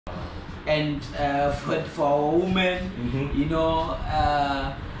and for women, you know,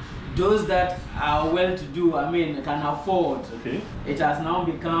 those that are well-to-do, I mean, can afford. Okay. It has now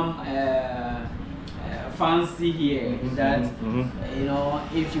become fancy here that you know,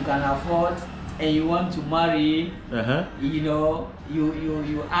 if you can afford and you want to marry, you know,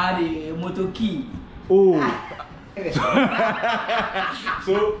 you add a motor key. Oh.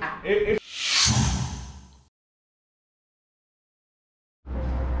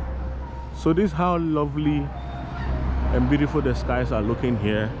 So this is how lovely and beautiful the skies are looking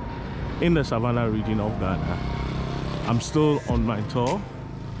here in the Savannah region of Ghana. I'm still on my tour.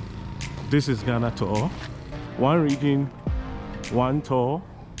 This is Ghana tour. One region, one tour,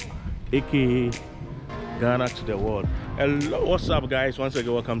 aka Ghana to the world. Hello, what's up guys? Once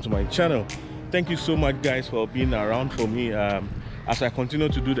again, welcome to my channel. Thank you so much guys for being around for me as I continue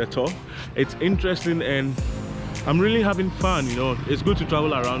to do the tour. It's interesting and I'm really having fun. You know, it's good to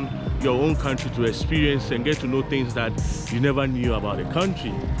travel around your own country to experience and get to know things that you never knew about the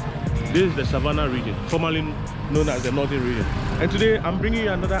country. This is the Savannah region, formerly known as the Northern region. And today I'm bringing you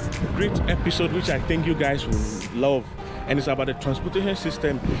another great episode which I think you guys will love. And it's about the transportation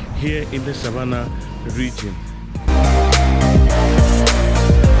system here in the Savannah region.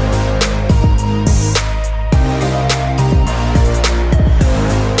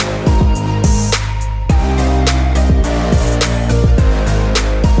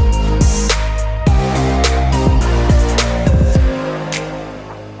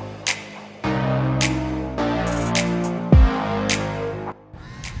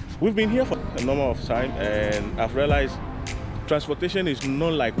 We've been here for a number of time and I've realized transportation is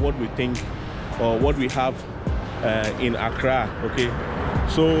not like what we think or what we have in Accra, okay?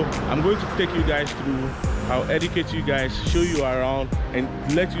 So I'm going to take you guys through, I'll educate you guys, show you around and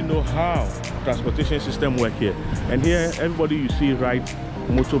let you know how transportation system work here. And here, everybody you see ride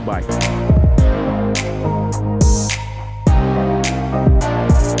motorbike.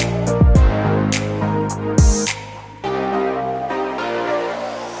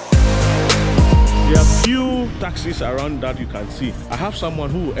 There are few taxis around that you can see. I have someone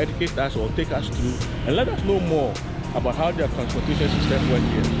who will educate us or take us through and let us know more about how their transportation system works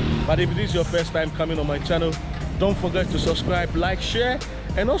here. But if this is your first time coming on my channel, don't forget to subscribe, like, share,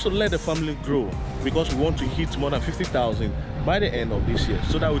 and also let the family grow, because we want to hit more than 50,000 by the end of this year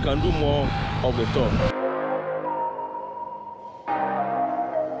so that we can do more of the tour.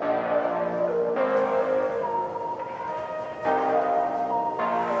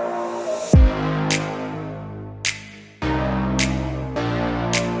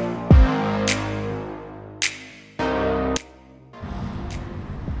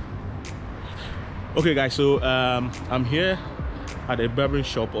 Okay guys, so I'm here at a barbering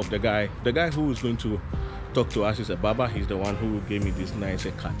shop of the guy who is going to talk to us. Is a barber. He's the one who gave me this nice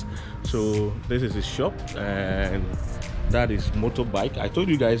cut. So this is his shop and that is motorbike. I told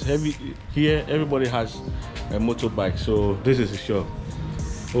you guys here everybody has a motorbike, so this is his shop.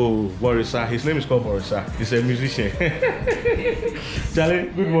 Oh, Borisa, his name is called Borisa. He's a musician.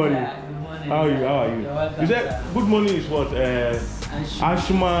 Charlie, good morning. Yeah, good morning. How are you? How are you? Welcome, You said good morning is what?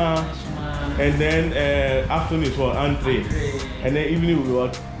 Ashma. And then afternoon is what? Entree. And then evening will be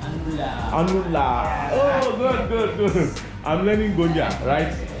what? Anula. Oh, good. I'm learning Goja,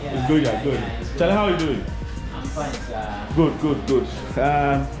 right? Yeah, It's Goja, good. Charlie, how are you doing? I'm fine, sir. Good.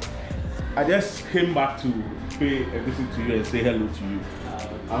 I just came back to pay a visit to you and say hello to you.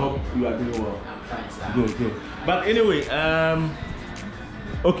 I hope you are doing well. I'm fine, sir. Good. But anyway,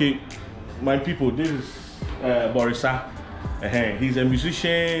 okay, my people, this is Borisa. He's a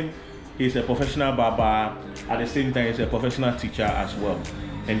musician, he's a professional barber, at the same time he's a professional teacher as well.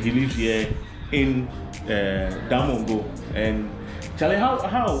 And he lives here in Damongo. And Charlie,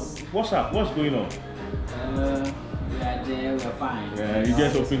 what's up? What's going on? We are there, we're fine. Yeah, you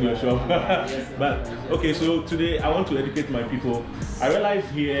just opened your shop. Yes, But okay, so today I want to educate my people. I realize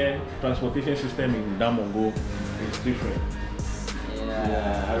here transportation system in Damongo is different.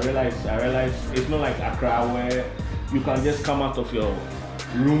 Yeah, I realize it's not like Accra where you can just come out of your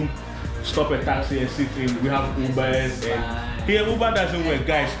room, stop a taxi and sit in. We have Ubers and here Uber doesn't work.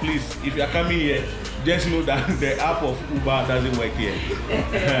 Guys, please, if you are coming here, just know that the app of Uber doesn't work here.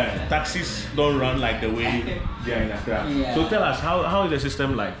 Taxis don't run like the way they are in Accra. Yeah. So tell us, how is the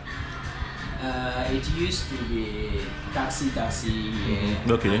system like? It used to be taxi here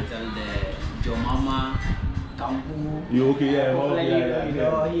Okay. until the Jomama Kampu. You okay? Yeah. You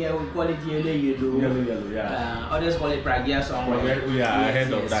know, here we call it yellow. Yellow, yeah. Others call it Pragia somewhere. Yeah, I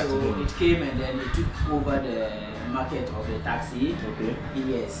heard of that. So it came and then it took over the market of the taxi. Okay.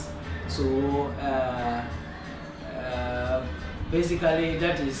 Yes. So basically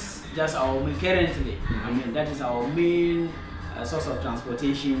that is just our main, currently. I mean, that is our main source of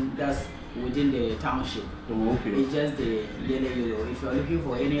transportation. That's within the township. Oh, okay. It's just the yellow. If you're looking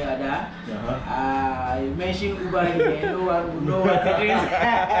for any other, you mentioned Uber here, no one will know what it is.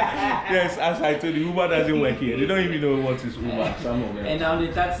 Yes, as I told you, Uber doesn't work here. They don't even know what is Uber. Some of them. And now the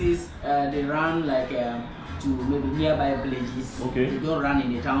taxis, they run like to maybe nearby villages. Okay. They don't run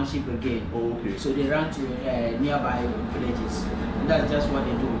in the township again. Oh, okay. So they run to nearby villages. And that's just what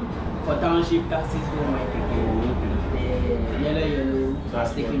they do. For township, taxis don't work again. Oh, okay. The yellow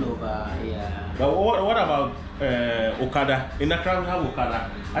That's taking over. Yeah. But what about Okada? In Accra, we have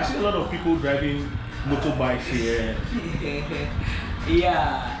Okada. I see a lot of people driving motorbikes here.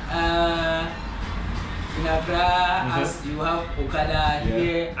 Yeah. In Accra, as you have Okada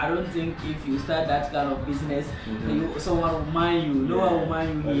here, I don't think if you start that kind of business, someone will mind you. No one will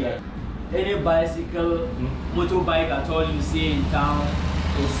mind you here. Any bicycle, motorbike at all you see in town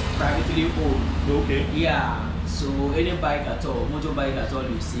is privately owned. Okay. Yeah. So any bike at all, motorbike at all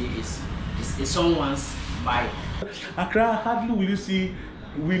you see is someone's bike. Accra, hardly will you see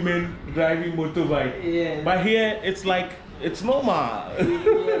women driving motorbike. Yes. But here, it's like, it's normal.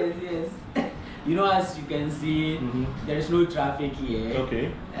 Yes. You know, as you can see, there is no traffic here.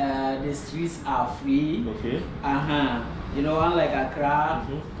 Okay. The streets are free. Okay. You know, unlike Accra,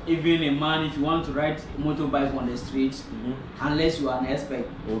 even a man, if you want to ride a motorbike on the street, unless you are an expert.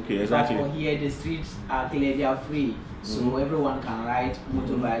 Okay, exactly. But for here, the streets are clear, they are free. So everyone can ride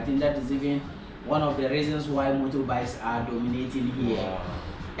motorbike. I think that is even one of the reasons why motorbikes are dominating here. Wow.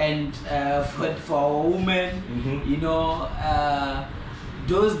 And for our women, you know,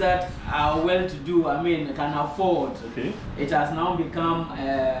 those that are well-to-do, I mean, can afford. Okay. It has now become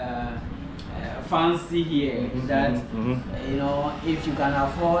fancy here that you know, if you can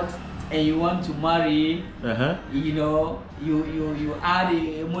afford and you want to marry, you know, you add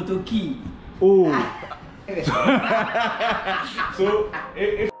a motor key. Oh. So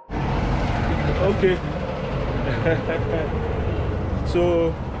okay.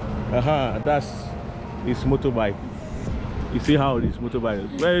 So that's his motorbike. You see how this motorbike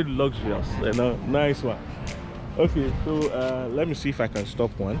is very luxurious, you know, nice one. Okay, so let me see if I can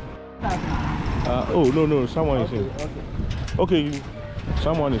stop one. Oh no, someone is in. Okay,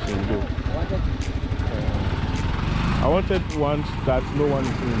 someone is in. Go. I wanted one that no one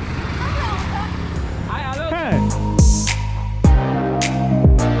is in. Hey.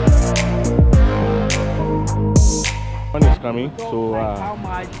 One is coming, so how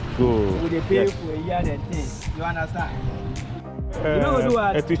much would they pay for a year and thing? You understand? You know do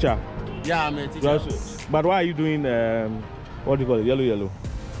what? A teacher. Yeah, I'm a teacher. But why are you doing what do you call it? Yellow.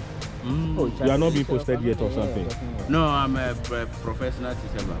 You are not being posted yet or something? No, I'm a professional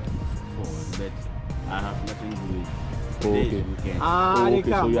teacher, but I have nothing to do with it. Okay. Weekend. Okay,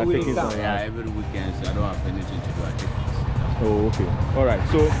 so you are taking some. Yeah, every weekend, so I don't have anything to do. I take it. Oh, okay. All right.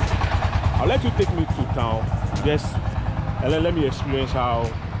 So I'll let you take me to town, just and then let me experience how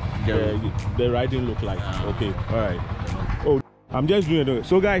the riding look like. Okay. All right. Oh, I'm just doing it.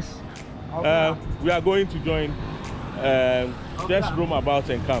 So guys, we are going to join. Just roam about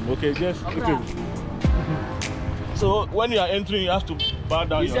and come. Okay. Just. Okay. So when you are entering, you have to bow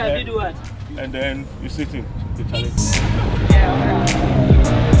down your head, and then you sit in the challenge.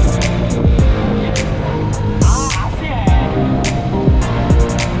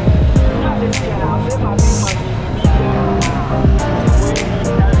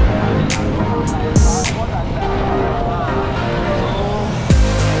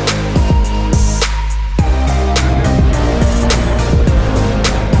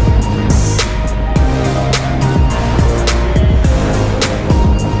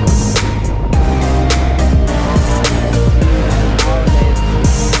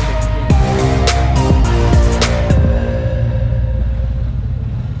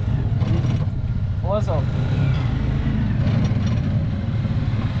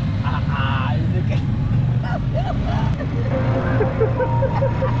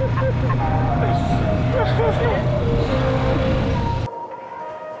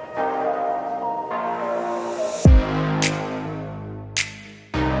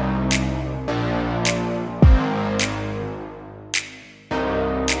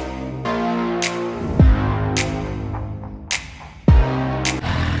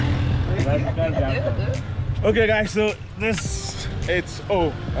 Okay guys, so I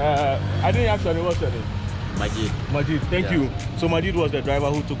didn't ask your name. What's your name? Majid, thank you. So Majid was the driver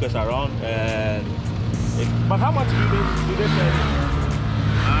who took us around, and but how much did they pay?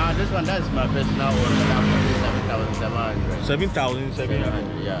 This one, that's my personal one. 7,700.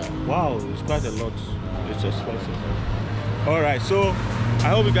 7,700. Yeah. Wow, it's quite a lot. It's expensive. All right, so I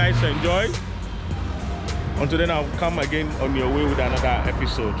hope you guys enjoyed. Until then, I'll come again on your way with another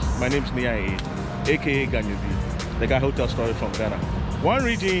episode. My name is Niiayi, aka Ganyobi, the guy who tells stories from Ghana. One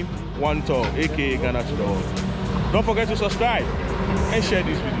region, one tour, aka Ghana to the world. Don't forget to subscribe and share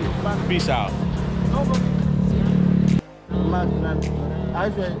this video. Peace out.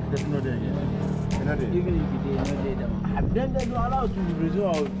 Even if you did not Then they don't allow to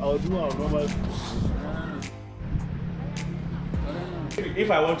resume or do our normal.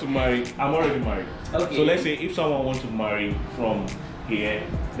 If I want to marry, I'm already married. Okay. So let's say if someone wants to marry from here,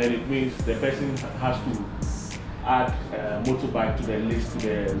 then it means the person has to add motorbike to the list, to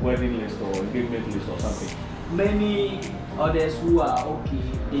the wedding list or engagement list or something. Many others who are okay,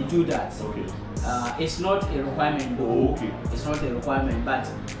 they do that. Okay. It's not a requirement though. Oh, okay. It's not a requirement, but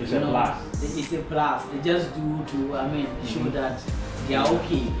It's a plus. It's a plus. They just do to, show that they are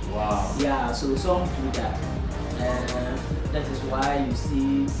okay. Wow. Yeah, so some do that. That is why you see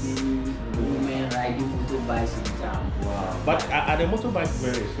many women riding motorbikes in town. Wow. But are the motorbikes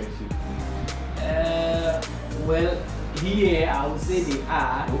very expensive? Well, here I would say they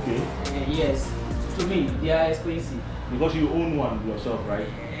are. Okay. Yes, to me they are expensive. Because you own one yourself, right?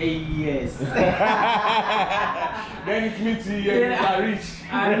 Yes. Then it means you are rich.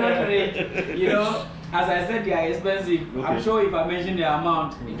 I'm not rich. You know, as I said, they are expensive. Okay. I'm sure if I mention the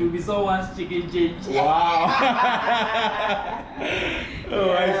amount, it will be someone's chicken change. Wow.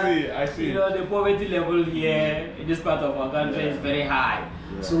 Oh, I see. You know, the poverty level here in this part of our country is very high.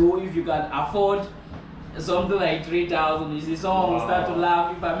 Yeah. So if you can afford something like 3,000, you see someone will start to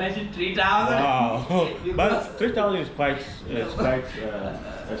laugh if I mention 3,000. Wow. But 3,000 is quite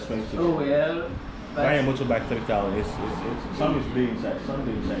expensive. Oh well. Buying a motorbike 3,000 it's some is big inside, some is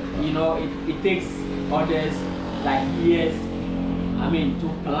inside. You know, it takes others like years, to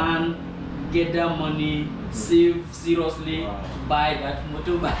plan, get that money, save seriously, Wow. buy that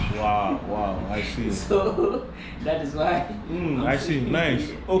motorbike. Wow, I see. So that is why. I see.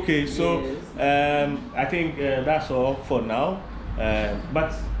 Nice. Okay, so Yes. I think that's all for now.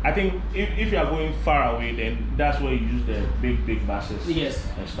 But I think if you are going far away, then that's where you use the big buses. Yes.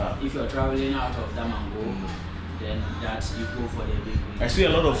 And stuff. If you're traveling out of Damango, then that you go for the big. I see a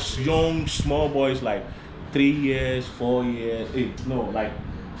lot of young, small boys like 3 years, 4 years,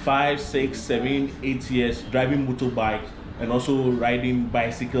 5, 6, 7, 8 years driving motorbike and also riding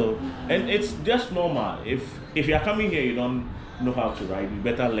bicycle. And it's just normal. If you are coming here, you don't know how to ride, you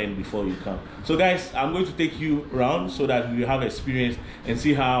better learn before you come. So guys, I'm going to take you around so that you have experience and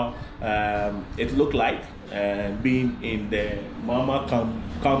see how it looked like being in the Mama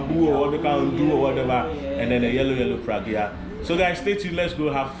Kambu or the Kandu or whatever, and then the yellow Prague. Yeah. So guys, stay tuned, let's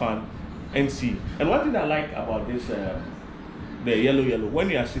go have fun and see. And one thing I like about this the yellow, when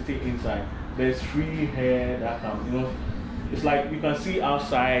you are sitting inside, there's free hair that comes, it's like you can see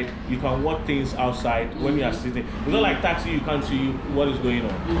outside, you can watch things outside when you are sitting. It's not like taxi, you can't see what is going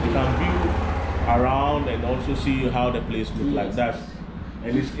on. You can view around and also see how the place looks like that.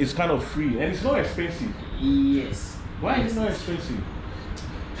 And it's kind of free and it's not expensive. Yes. Why is it not expensive?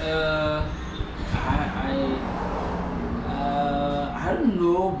 I don't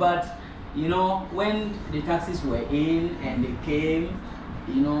know, but when the taxis were in and they came,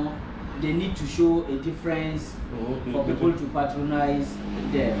 they need to show a difference for people to patronize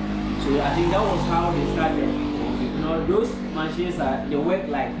them. So I think that was how they started. Those machines they work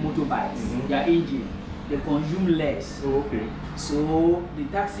like motorbikes. Their engine, they consume less. So the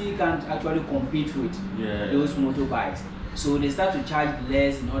taxi can't actually compete with those motorbikes. So they start to charge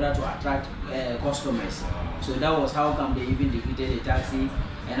less in order to attract customers. So that was how come they even defeated the taxi.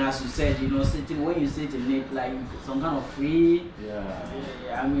 And as you said, sitting when you sit in it, like some kind of free.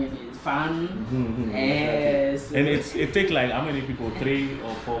 It's fun. So and it takes like how many people? 3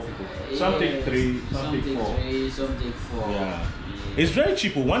 or 4 people. Some take 3, some take 4. 3, some take 4. Yeah. It's very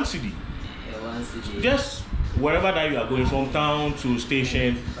cheap. 1 city. 1 city. Just wherever that you are going, from town to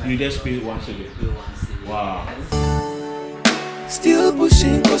station, you just pay 1 city. Wow. Still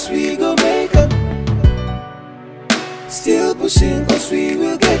pushing cause we go make up. Still pushing cause we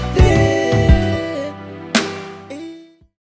will get there.